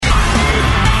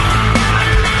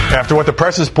After what the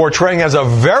press is portraying as a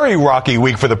very rocky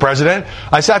week for the president,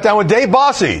 I sat down with Dave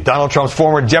Bossie, Donald Trump's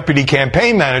former deputy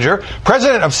campaign manager,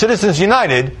 president of Citizens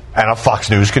United, and a Fox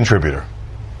News contributor.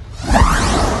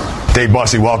 Dave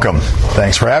Bossie, welcome.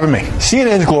 Thanks for having me.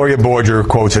 CNN's Gloria Borger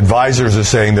quotes advisors as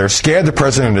saying they're scared the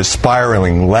president is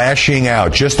spiraling, lashing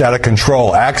out, just out of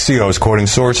control. Axios quoting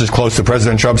sources close to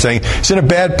President Trump saying he's in a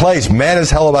bad place, mad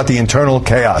as hell about the internal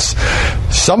chaos.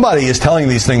 Somebody is telling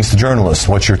these things to journalists.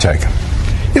 What's your take?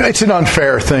 You know, it's an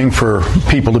unfair thing for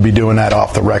people to be doing that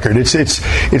off the record.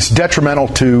 It's detrimental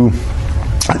to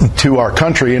our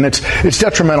country, and it's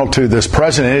detrimental to this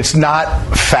president. It's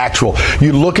not factual.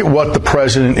 You look at what the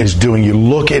president is doing. You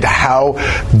look at how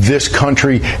this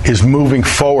country is moving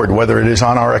forward, whether it is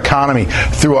on our economy,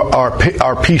 through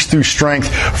our peace through strength,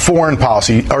 foreign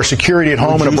policy, our security at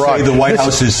home and abroad. Would you say the White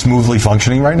House is smoothly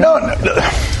functioning right now? No.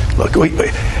 Look,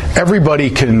 everybody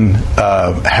can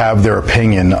have their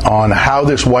opinion on how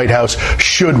this White House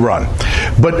should run.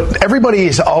 But everybody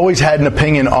has always had an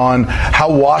opinion on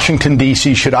how Washington,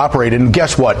 D.C. should operate. And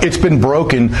guess what? It's been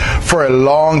broken for a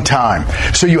long time.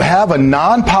 So you have a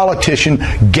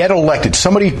non-politician get elected,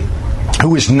 somebody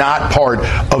who is not part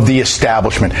of the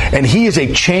establishment. And he is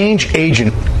a change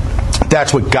agent.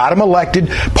 That's what got him elected,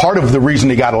 part of the reason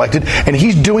he got elected, and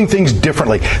he's doing things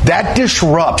differently. That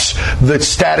disrupts the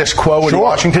status quo in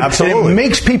Washington. Absolutely. It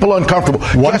makes people uncomfortable.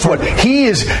 Guess what? He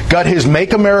has got his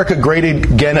Make America Great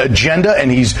Again agenda,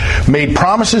 and he's made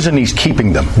promises, and he's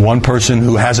keeping them. One person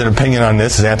who has an opinion on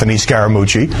this is Anthony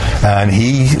Scaramucci, and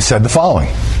he said the following.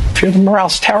 The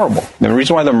morale's terrible. The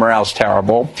reason why the morale's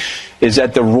terrible is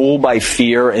that the rule by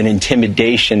fear and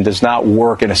intimidation does not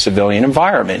work in a civilian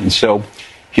environment. And so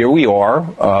here we are.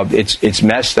 It's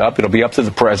messed up. It'll be up to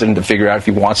the president to figure out if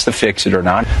he wants to fix it or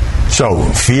not. So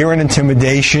fear and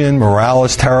intimidation, morale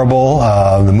is terrible.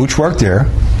 The mooch worked there.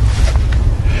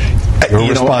 Your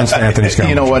response to Anthony Scaramucci.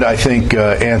 You know what? I think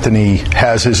Anthony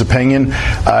has his opinion,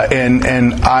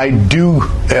 and I do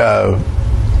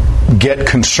get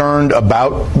concerned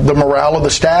about the morale of the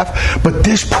staff. But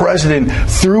this president,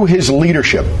 through his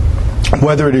leadership,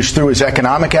 whether it is through his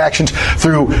economic actions,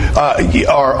 through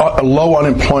our low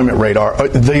unemployment rate,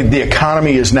 the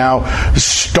economy is now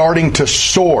starting to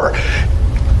soar.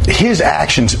 His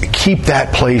actions keep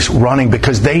that place running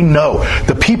because they know,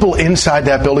 the people inside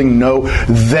that building know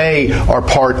they are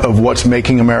part of what's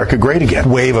making America great again.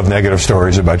 Wave of negative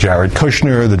stories about Jared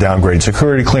Kushner, the downgraded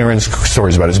security clearance,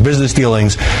 stories about his business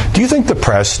dealings. Do you think the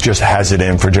press just has it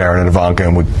in for Jared and Ivanka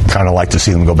and would kind of like to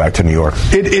see them go back to New York?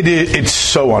 It's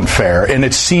so unfair, and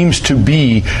it seems to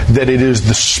be that it is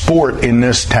the sport in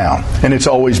this town, and it's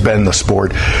always been the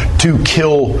sport, to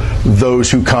kill those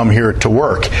who come here to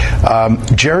work.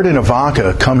 Jared and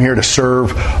Ivanka come here to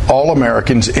serve all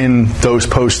Americans in those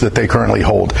posts that they currently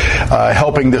hold,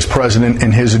 helping this president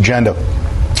in his agenda.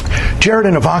 Jared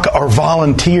and Ivanka are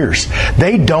volunteers.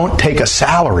 They don't take a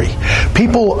salary.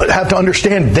 People have to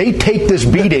understand they take this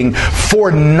beating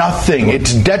for nothing.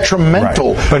 It's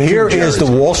detrimental. Right. But here is the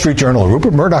Wall Street Journal, a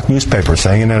Rupert Murdoch newspaper,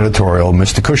 saying in an editorial,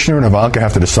 Mr. Kushner and Ivanka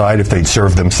have to decide if they'd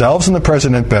serve themselves and the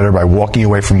president better by walking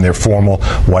away from their formal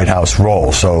White House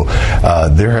role. So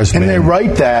there has been... And they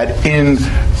write that in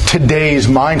today's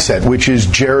mindset, which is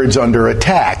Jared's under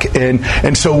attack.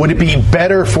 And so would it be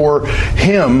better for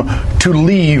him to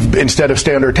leave instead of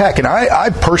stay under attack? And I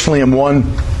personally am one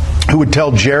who would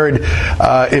tell Jared,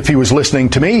 if he was listening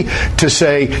to me, to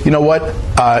say, you know what,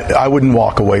 I wouldn't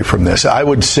walk away from this. I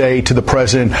would say to the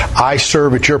president, I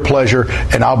serve at your pleasure,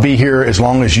 and I'll be here as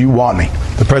long as you want me.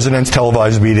 The president's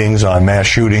televised meetings on mass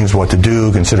shootings, what to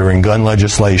do, considering gun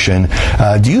legislation.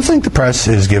 Do you think the press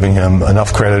is giving him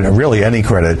enough credit, or really any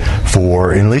credit,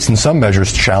 for, at least in some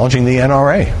measures, challenging the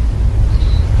NRA?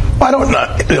 I don't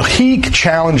know. He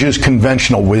challenges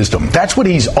conventional wisdom. That's what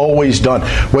he's always done,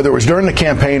 whether it was during the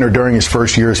campaign or during his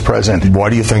first year as president.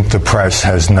 Why do you think the press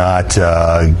has not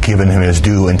given him his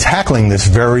due in tackling this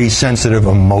very sensitive,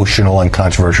 emotional, and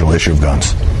controversial issue of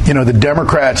guns? You know, the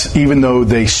Democrats, even though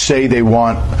they say they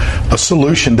want a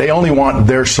solution, they only want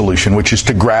their solution, which is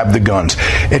to grab the guns.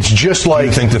 It's just like... Do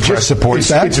you think the press supports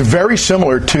that? It's very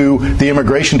similar to the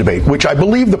immigration debate, which I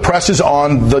believe the press is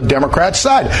on the Democrat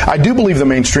side. I do believe the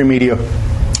mainstream media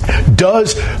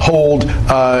does hold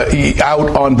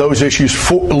out on those issues,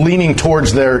 leaning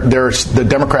towards the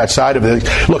Democrat side of it.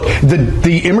 Look,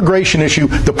 the immigration issue,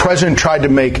 the president tried to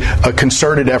make a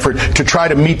concerted effort to try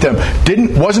to meet them.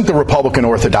 Wasn't the Republican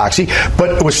orthodoxy, but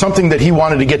it was something that he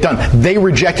wanted to get done. They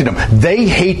rejected him. They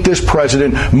hate this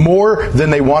president more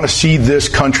than they want to see this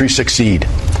country succeed.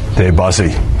 Dave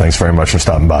Bossie, thanks very much for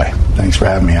stopping by. Thanks for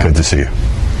having me, Alan. Good to see you.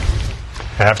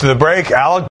 After the break,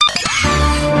 Alec.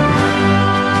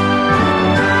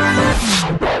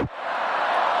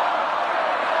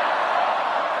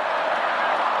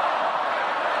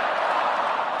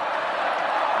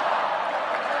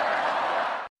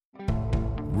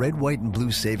 Red, white, and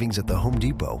blue savings at the Home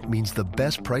Depot means the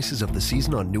best prices of the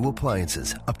season on new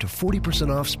appliances, up to 40%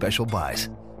 off special buys.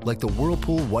 Like the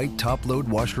Whirlpool White Top-Load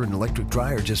Washer and Electric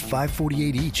Dryer, just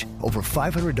 $548 each, over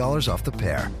 $500 off the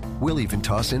pair. We'll even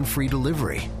toss in free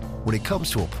delivery. When it comes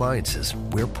to appliances,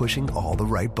 we're pushing all the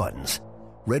right buttons.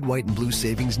 Red, white, and blue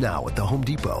savings now at the Home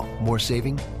Depot. More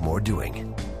saving, more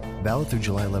doing. Valid through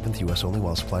July 11th, U.S. only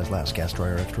while supplies last. Gas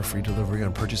dryer extra free delivery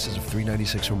on purchases of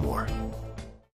 $396 or more.